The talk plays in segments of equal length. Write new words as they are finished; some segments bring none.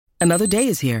Another day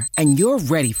is here, and you're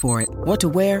ready for it. What to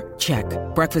wear? Check.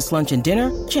 Breakfast, lunch, and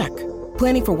dinner? Check.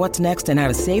 Planning for what's next and how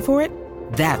to save for it?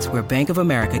 That's where Bank of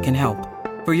America can help.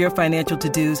 For your financial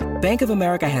to-dos, Bank of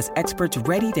America has experts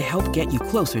ready to help get you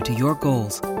closer to your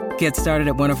goals. Get started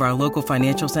at one of our local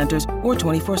financial centers or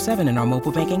 24/7 in our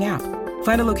mobile banking app.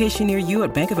 Find a location near you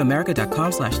at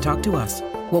bankofamerica.com/talktous.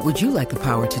 What would you like the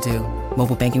power to do?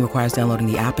 Mobile banking requires downloading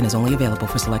the app and is only available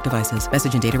for select devices.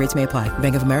 Message and data rates may apply.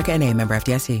 Bank of America N.A., member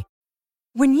FDIC.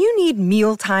 When you need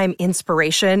mealtime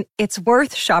inspiration, it's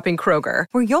worth shopping Kroger,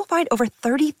 where you'll find over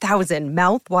 30,000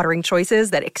 mouth-watering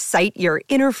choices that excite your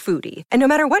inner foodie. And no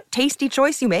matter what tasty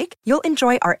choice you make, you'll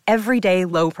enjoy our everyday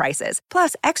low prices,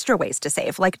 plus extra ways to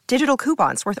save, like digital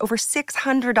coupons worth over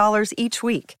 $600 each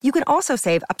week. You can also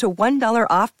save up to $1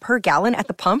 off per gallon at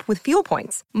the pump with fuel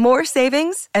points. More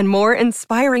savings and more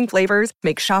inspiring flavors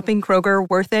make shopping Kroger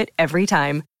worth it every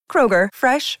time. Kroger,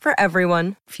 fresh for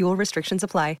everyone. Fuel restrictions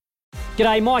apply.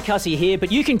 G'day, Mike Hussey here,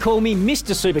 but you can call me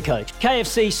Mr. Supercoach.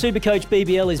 KFC Supercoach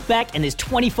BBL is back and there's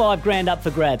 25 grand up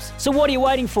for grabs. So what are you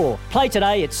waiting for? Play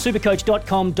today at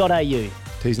supercoach.com.au.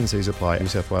 T's and C's apply. New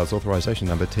South Wales authorisation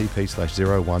number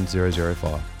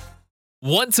TP/01005.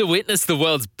 Want to witness the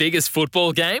world's biggest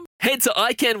football game? Head to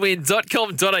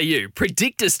iCanWin.com.au,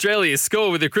 predict Australia's score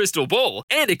with a crystal ball,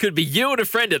 and it could be you and a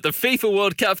friend at the FIFA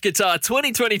World Cup Qatar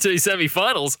 2022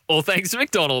 semi-finals, all thanks to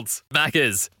McDonald's.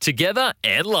 Maccas, together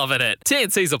and loving it.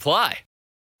 T&Cs apply.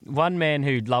 One man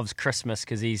who loves Christmas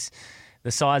because he's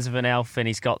the size of an elf and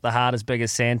he's got the heart as big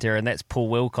as Santa, and that's Paul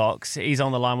Wilcox. He's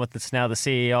on the line with us now, the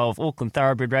CEO of Auckland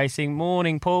Thoroughbred Racing.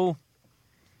 Morning, Paul.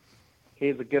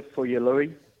 Here's a gift for you,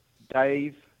 Louis.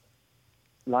 Dave,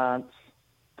 Lance,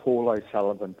 Paul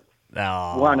O'Sullivan.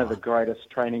 Oh. One of the greatest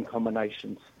training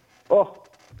combinations. Oh,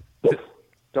 do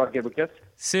I give a gift?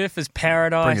 Surfers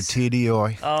Paradise. Bring a tear to your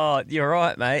eye. Oh, you're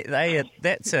right, mate.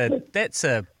 That's a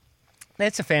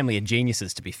family of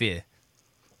geniuses, to be fair.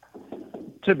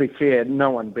 To be fair,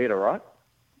 no one better, right?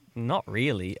 Not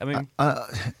really. I mean,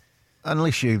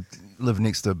 unless you live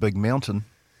next to a big mountain.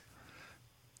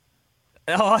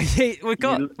 Oh, yeah, we've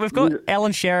got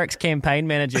Alan Sharrock's campaign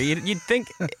manager. You'd think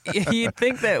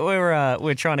that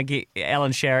we're trying to get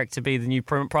Alan Sharrock to be the new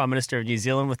Prime Minister of New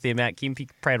Zealand with the amount Kempy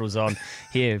prattles on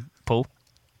here, Paul.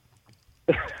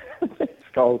 It's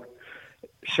gold.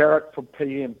 Sharrock for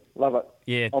PM, love it.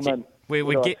 Yeah, I'm in.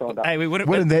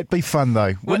 Wouldn't that be fun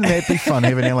though? Wouldn't that be fun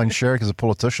having Alan Sharrock as a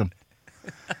politician?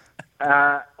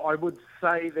 I would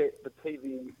say that the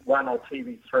TV1 or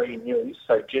TV3 news,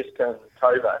 so Jessica and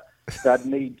Tova, they'd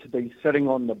need to be sitting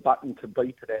on the button to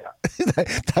beat it out.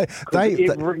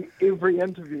 Every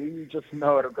interview, you just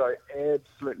know it'll go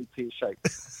absolutely pear-shaped.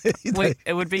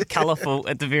 It would be colourful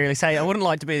at the very least. Hey, I wouldn't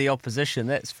like to be the opposition,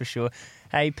 that's for sure.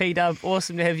 Hey, P-Dub,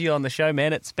 awesome to have you on the show,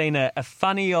 man. It's been a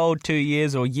funny old 2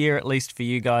 years, or year at least for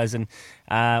you guys, and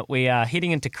we are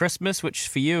heading into Christmas, which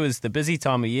for you is the busy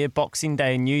time of year, Boxing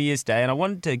Day and New Year's Day, and I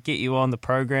wanted to get you on the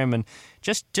program and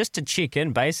just to check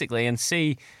in, basically, and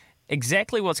see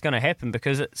exactly what's going to happen,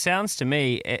 because it sounds to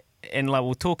me, and like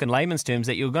we'll talk in layman's terms,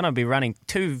 that you're going to be running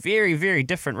two very, very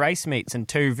different race meets and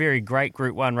two very great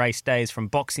Group 1 race days from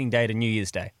Boxing Day to New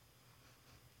Year's Day.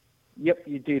 Yep,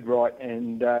 you did right,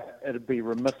 and it'd be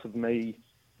remiss of me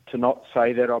to not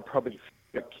say that. I'll probably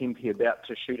get Kempy about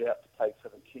to shoot out to play for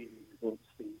the Kiwis against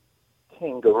the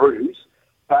Kangaroos.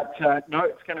 But no,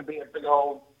 it's going to be a big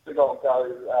old go,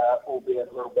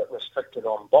 albeit a little bit restricted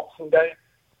on Boxing Day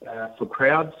for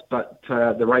crowds. But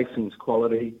the racing's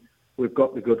quality. We've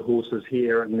got the good horses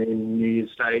here, and then New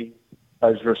Year's Day,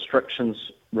 those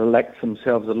restrictions relax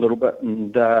themselves a little bit,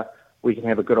 and we can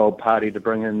have a good old party to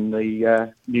bring in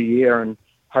the new year and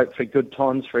hopefully good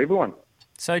times for everyone.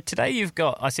 So today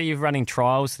I see you're running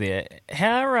trials there.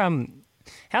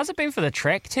 How's it been for the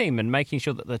track team and making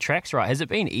sure that the track's right? Has it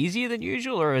been easier than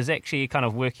usual, or is actually kind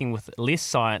of working with less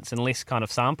science and less kind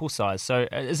of sample size? So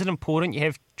is it important you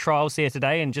have trials there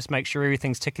today and just make sure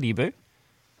everything's tickety-boo?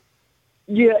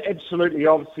 Yeah, absolutely.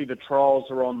 Obviously the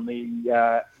trials are on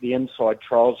the inside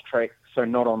trials track, so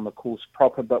not on the course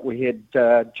proper, but we had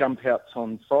jump outs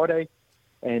on Friday,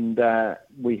 and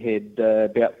we had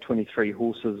about 23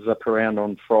 horses up around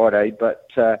on Friday,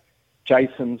 but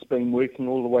Jason's been working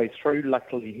all the way through.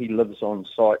 Luckily he lives on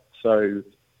site, so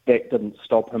that didn't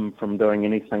stop him from doing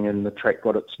anything, and the track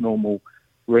got its normal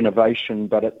renovation,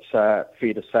 but it's fair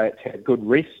to say it's had good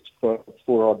rest for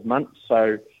 4 odd months,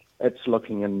 so it's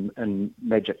looking in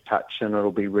magic touch, and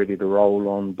it'll be ready to roll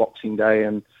on Boxing Day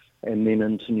and then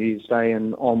into New Year's Day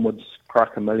and onwards,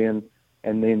 Crack a Million,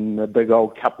 and then the big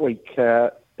old Cup Week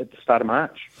at the start of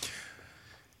March.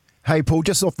 Hey, Paul,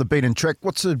 just off the beaten track,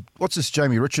 what's this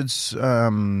Jamie Richards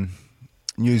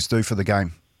news do for the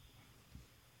game?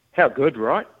 how good,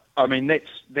 right? I mean,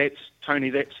 that's Tony.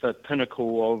 That's the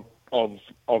pinnacle of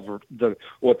the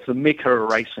what's the mecca of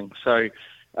racing. So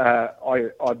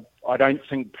I don't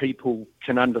think people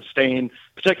can understand,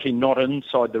 particularly not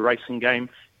inside the racing game,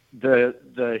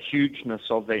 the hugeness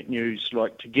of that news.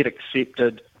 Like, to get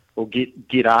accepted or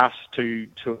get asked to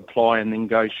apply and then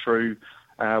go through.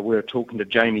 We were talking to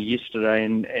Jamie yesterday,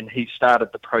 and he started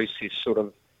the process sort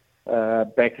of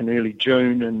back in early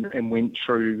June and went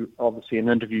through obviously an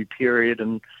interview period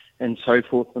and so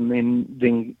forth, and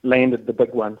then landed the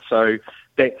big one. So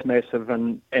that's massive,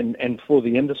 and for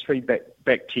the industry,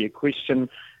 back to your question,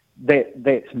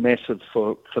 that's massive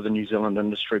for the New Zealand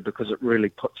industry, because it really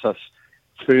puts us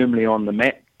firmly on the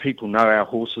map. People know our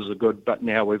horses are good, but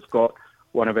now we've got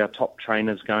one of our top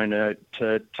trainers going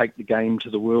to take the game to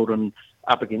the world and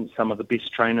up against some of the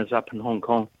best trainers up in Hong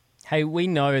Kong. Hey, we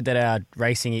know that our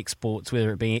racing exports,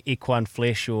 whether it be equine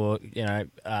flesh or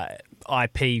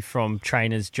IP from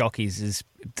trainers, jockeys, is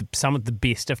some of the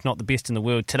best, if not the best in the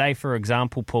world. Today, for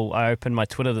example, Paul, I opened my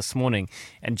Twitter this morning,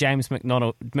 and James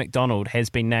McDonald has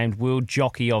been named World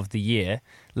Jockey of the Year,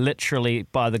 literally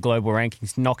by the global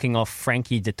rankings, knocking off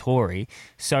Frankie Dettori.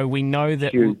 So we know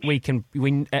that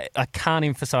I can't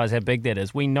emphasise how big that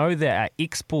is. We know that our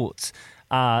exports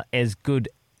are as good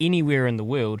anywhere in the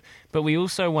world, but we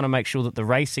also want to make sure that the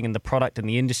racing and the product and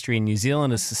the industry in New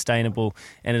Zealand is sustainable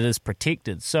and it is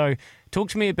protected. So talk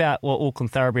to me about what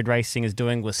Auckland Thoroughbred Racing is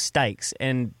doing with stakes,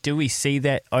 and do we see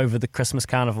that over the Christmas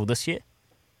Carnival this year?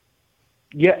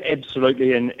 Yeah,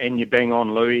 absolutely, and you're bang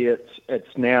on, Louis.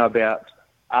 It's now about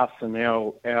us and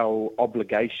our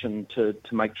obligation to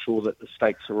make sure that the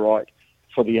stakes are right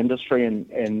for the industry,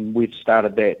 and we've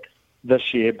started that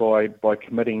this year by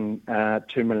committing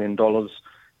 $2 million,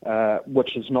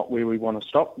 which is not where we want to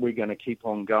stop. We're going to keep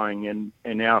on going,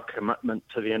 and our commitment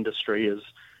to the industry is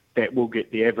that we'll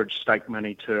get the average stake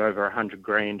money to over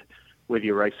 $100,000, whether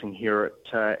you're racing here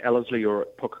at Ellerslie or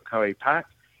at Pukekohe Park,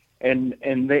 and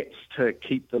that's to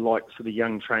keep the likes of the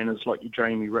young trainers like your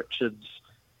Jamie Richards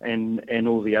and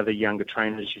all the other younger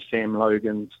trainers, your Sam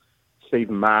Logans,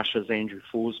 Stephen Marshes, Andrew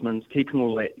Forsmans, keeping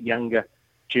all that younger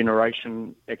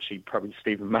generation, actually probably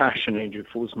Stephen Marsh and Andrew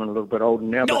Forsman a little bit older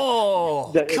now.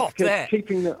 No, cop that.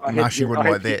 Marshy wouldn't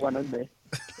like that. One in there.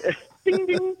 Ding,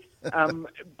 ding.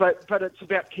 But it's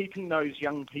about keeping those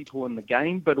young people in the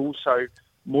game, but also,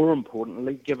 more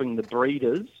importantly, giving the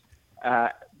breeders,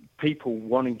 people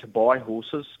wanting to buy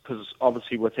horses, because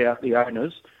obviously without the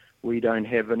owners, we don't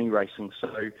have any racing.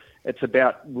 So it's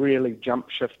about really jump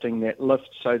shifting that lift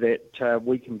so that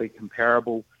we can be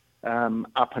comparable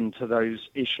up into those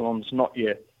echelons, not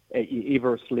at your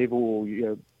Everest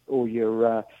level or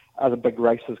your other big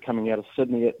races coming out of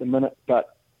Sydney at the minute,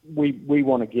 but we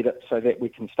want to get it so that we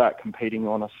can start competing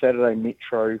on a Saturday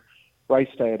Metro race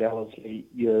day at Ellerslie.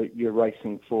 You're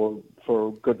racing for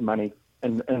good money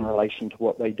in relation to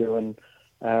what they do in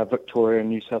Victoria and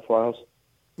New South Wales.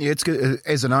 Yeah, it's good.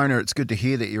 As an owner, it's good to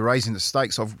hear that you're raising the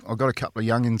stakes. I've got a couple of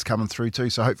youngins coming through too,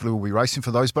 so hopefully we'll be racing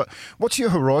for those. But what's your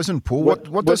horizon, Paul?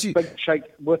 What does you Big Shake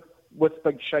with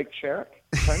Big Shake Sharrock,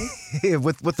 Tony? Yeah,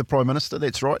 with the Prime Minister.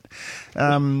 That's right.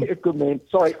 Good man.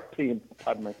 Sorry, PM.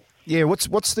 Pardon me. Yeah, what's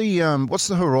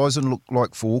the horizon look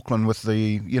like for Auckland with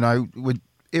the with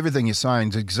everything you're saying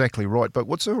is exactly right, but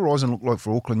what's the horizon look like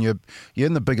for Auckland? You're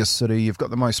in the biggest city, you've got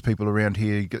the most people around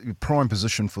here, you've got your prime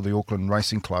position for the Auckland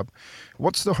Racing Club.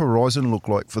 What's the horizon look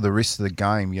like for the rest of the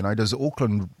game? Does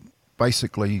Auckland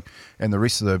basically and the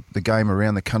rest of the game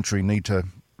around the country need to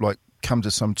come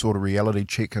to some sort of reality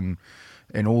check, and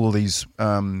all of these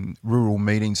rural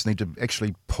meetings need to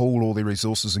actually pool all their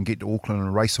resources and get to Auckland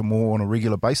and race more on a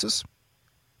regular basis?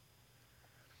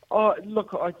 Oh,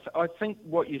 look, I think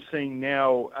what you're seeing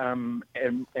now, and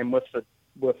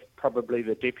with probably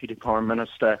the Deputy Prime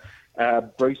Minister,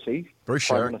 Bruce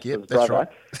Sharrock, yep, that's brother,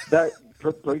 right.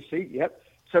 Brucey, yep.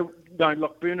 So, no,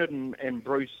 look, Bernard and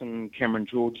Bruce and Cameron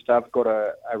George, they've got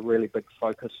a really big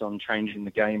focus on changing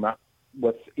the game up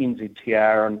with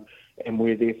NZTR and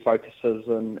where their focus is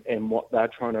and what they're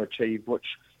trying to achieve,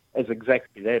 which is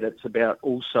exactly that. It's about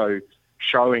also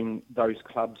showing those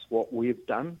clubs what we've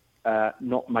done.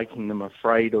 Not making them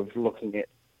afraid of looking at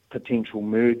potential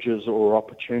mergers or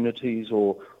opportunities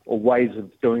or ways of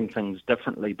doing things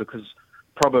differently, because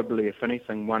probably, if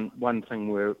anything, one thing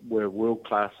we're world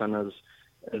class in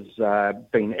is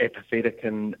being apathetic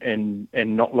and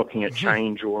not looking at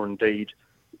change, or indeed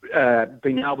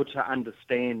being able to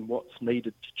understand what's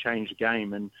needed to change the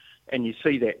game. And you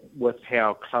see that with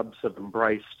how clubs have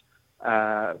embraced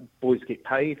Boys Get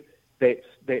Paid.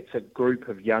 That's a group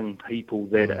of young people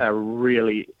that are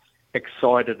really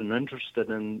excited and interested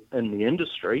in the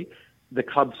industry, the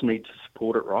clubs need to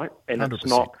support it, right? And 100%. It's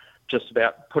not just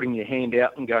about putting your hand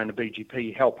out and going to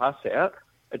BGP, help us out.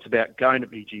 It's about going to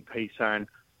BGP saying,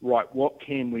 right, what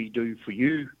can we do for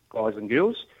you, guys and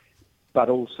girls, but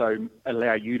also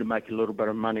allow you to make a little bit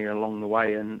of money along the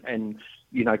way and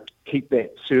keep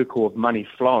that circle of money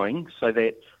flowing so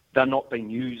that they're not being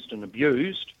used and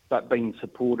abused, but being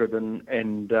supported,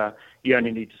 and you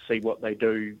only need to see what they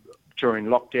do during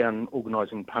lockdown,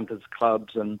 organising punters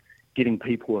clubs and getting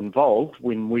people involved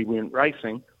when we weren't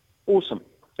racing. Awesome.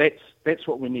 That's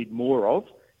what we need more of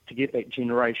to get that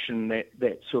generation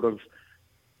that sort of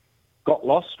got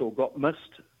lost or got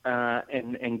missed,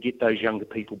 and get those younger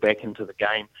people back into the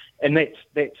game. And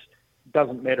that's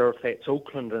doesn't matter if that's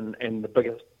Auckland and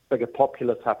the bigger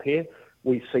populace up here.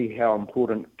 We see how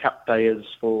important Cup Day is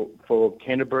for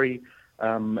Canterbury,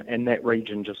 and that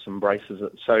region just embraces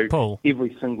it. So Paul.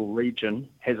 Every single region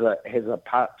has a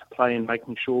part to play in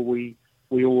making sure we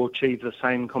all achieve the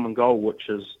same common goal, which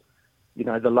is,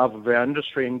 the love of our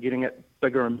industry and getting it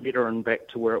bigger and better and back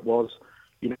to where it was,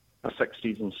 in the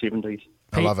 60s and 70s.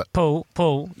 I love it.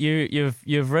 Paul,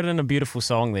 you've written a beautiful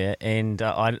song there, and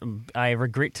I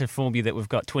regret to inform you that we've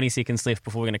got 20 seconds left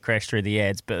before we're going to crash through the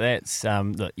ads. But that's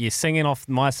look, you're singing off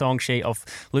my song sheet, off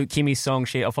Luke Kemi's song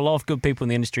sheet, off a lot of good people in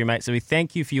the industry, mate. So we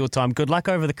thank you for your time. Good luck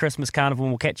over the Christmas carnival,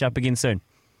 and we'll catch up again soon.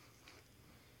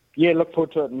 Yeah, look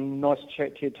forward to it. Nice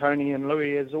chat to you, Tony and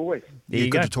Louis, as always. There you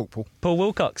good go. to talk, Paul. Paul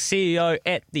Wilcox, CEO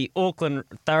at the Auckland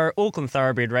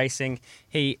Thoroughbred Racing.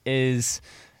 He is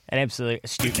an absolute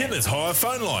astute. The Kenners Hire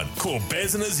phone line. Call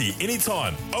Baz and Izzy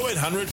anytime. 0800